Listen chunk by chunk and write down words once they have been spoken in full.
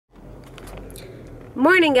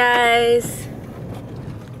Morning, guys.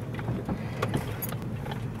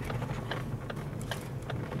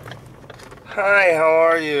 Hi, how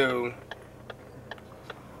are you?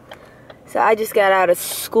 So I just got out of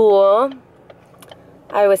school.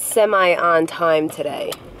 I was semi on time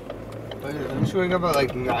today. Didn't you wake up at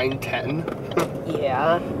like 9:10?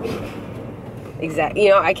 Yeah. Exactly. You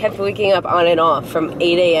know, I kept waking up on and off from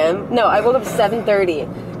 8 a.m. No, I woke up 7:30.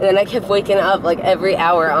 And then I kept waking up like every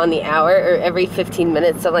hour on the hour or every 15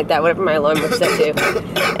 minutes, something like that, whatever my alarm was set to.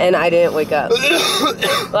 And I didn't wake up.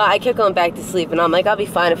 Well, I kept going back to sleep, and I'm like, I'll be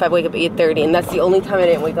fine if I wake up at 8:30. And that's the only time I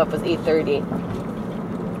didn't wake up was 8:30.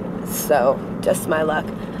 So, just my luck.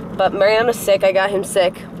 But Mariano's sick. I got him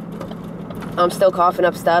sick. I'm still coughing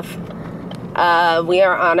up stuff. We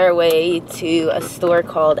are on our way to a store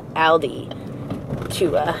called Aldi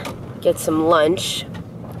to get some lunch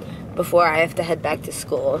before I have to head back to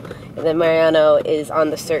school. And then Mariano is on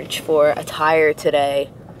the search for a tire today.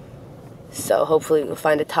 So hopefully we'll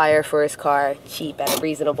find a tire for his car cheap at a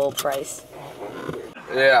reasonable price.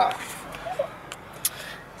 Yeah.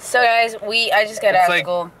 So guys, I just got out of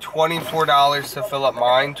school. It's like $24 to fill up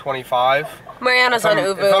mine, $25. Mariano's on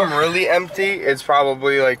Uber. If I'm really empty, it's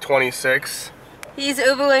probably like $26. He's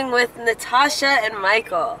Ubering with Natasha and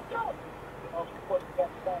Michael.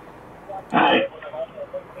 Hi.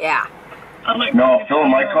 Yeah. No, filling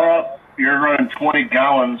my car up, you're running 20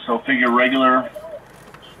 gallons, so figure regular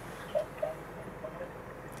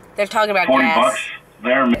They're talking about 40 gas. bucks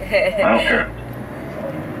there. I don't care.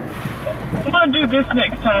 I'm gonna do this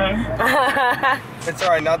next time. It's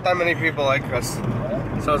alright, not that many people like us.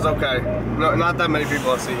 So it's okay. No, not that many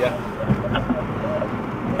people will see ya.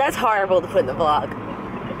 That's horrible to put in the vlog.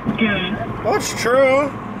 Good. Well, it's true.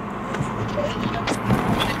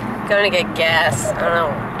 Going to get gas. I don't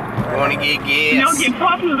know. I want to get gas. You don't get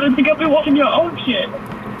popular if you go be watching your own shit.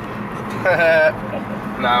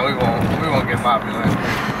 Nah, we won't. We won't get popular.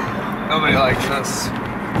 Nobody likes us.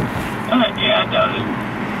 Yeah, I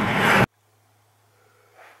know.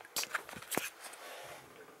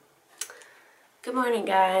 Good morning,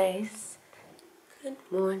 guys. Good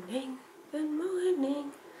morning. Good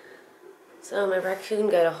morning. So my raccoon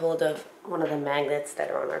got a hold of one of the magnets that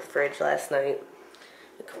are on our fridge last night.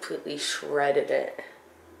 It completely shredded it.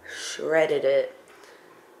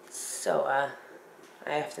 So I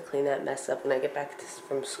have to clean that mess up when I get back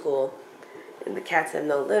from school. And the cats have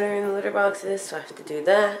no litter in the litter boxes, so I have to do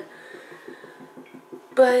that.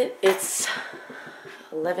 But it's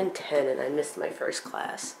 11:10 and I missed my first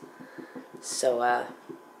class. So I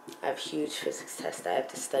have a huge physics test I have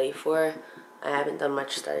to study for. I haven't done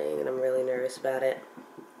much studying and I'm really nervous about it.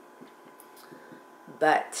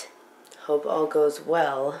 But hope all goes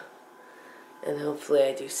well. And hopefully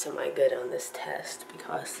I do semi-good on this test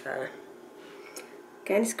because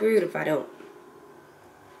kind of screwed if I don't.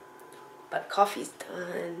 But coffee's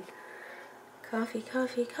done. Coffee.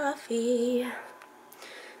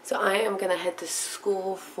 So I am going to head to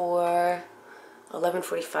school for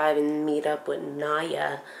 11:45 and meet up with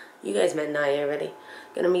Naya. You guys met Naya already.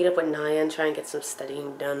 Gonna meet up with Naya and try and get some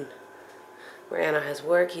studying done. Mariano has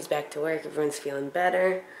work. He's back to work. Everyone's feeling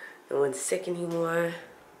better. No one's sick anymore.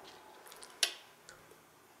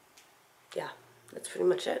 Yeah, that's pretty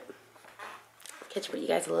much it. I'll catch up with you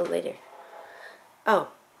guys a little later. Oh,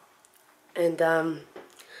 and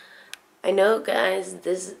I know, guys,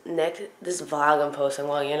 this vlog I'm posting,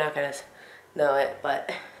 well, you're not gonna know it,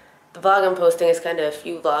 but the vlog I'm posting is kind of a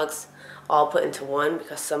few vlogs all put into one,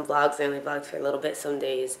 because some vlogs I only vlogged for a little bit some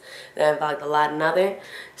days, then I vlogged a lot another.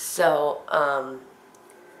 So I'm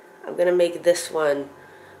gonna make this one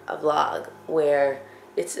a vlog where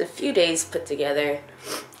it's a few days put together.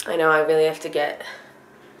 I know I really have to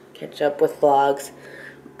catch up with vlogs,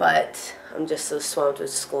 but I'm just so swamped with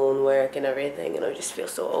school and work and everything, and I just feel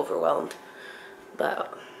so overwhelmed.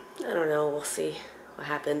 But I don't know, we'll see what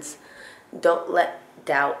happens. Don't let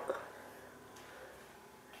doubt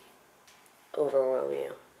overwhelm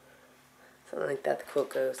you. Something like that the quote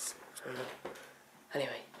goes. I don't know.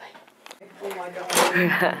 Anyway, bye. Oh my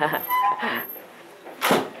god.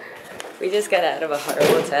 We just got out of a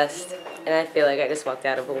horrible test, and I feel like I just walked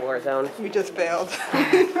out of a war zone. We just failed. We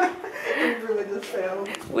really just failed.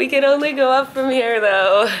 We can only go up from here,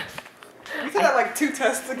 though. We said that like 2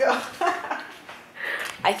 tests ago.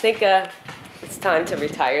 I think it's time to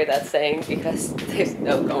retire that saying, because there's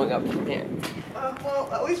no going up from here. Well,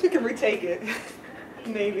 at least we can retake it.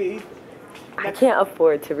 Maybe. I can't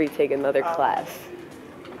afford to retake another class.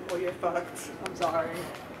 Well, you're fucked. I'm sorry.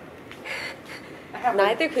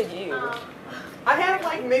 Neither could you. I have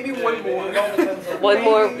like maybe one more. One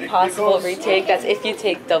more possible retake. That's if you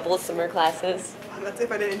take double summer classes. That's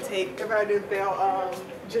if I didn't fail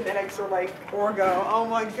genetics or like orgo. Oh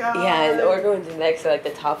my god. Yeah, and orgo and genetics are like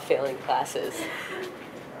the top failing classes.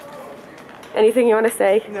 Anything you want to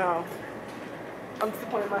say? No. I'm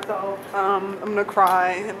disappointed in myself. I'm gonna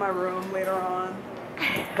cry in my room later on.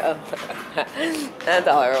 Oh, that's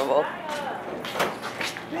horrible.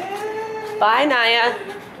 Bye, Naya.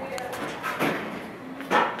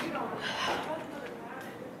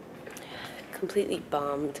 Completely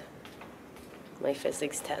bombed my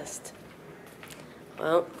physics test.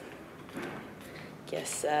 Well,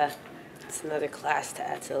 guess it's another class to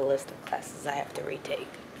add to the list of classes I have to retake.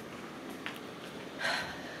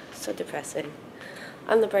 So depressing.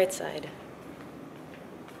 On the bright side,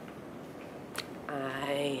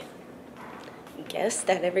 I guessed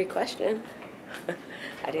at every question.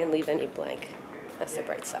 I didn't leave any blank. That's the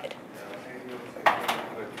bright side.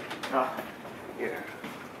 Yeah.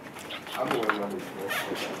 I'm the one number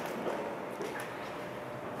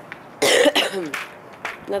 4.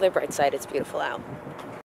 Another bright side, it's beautiful out.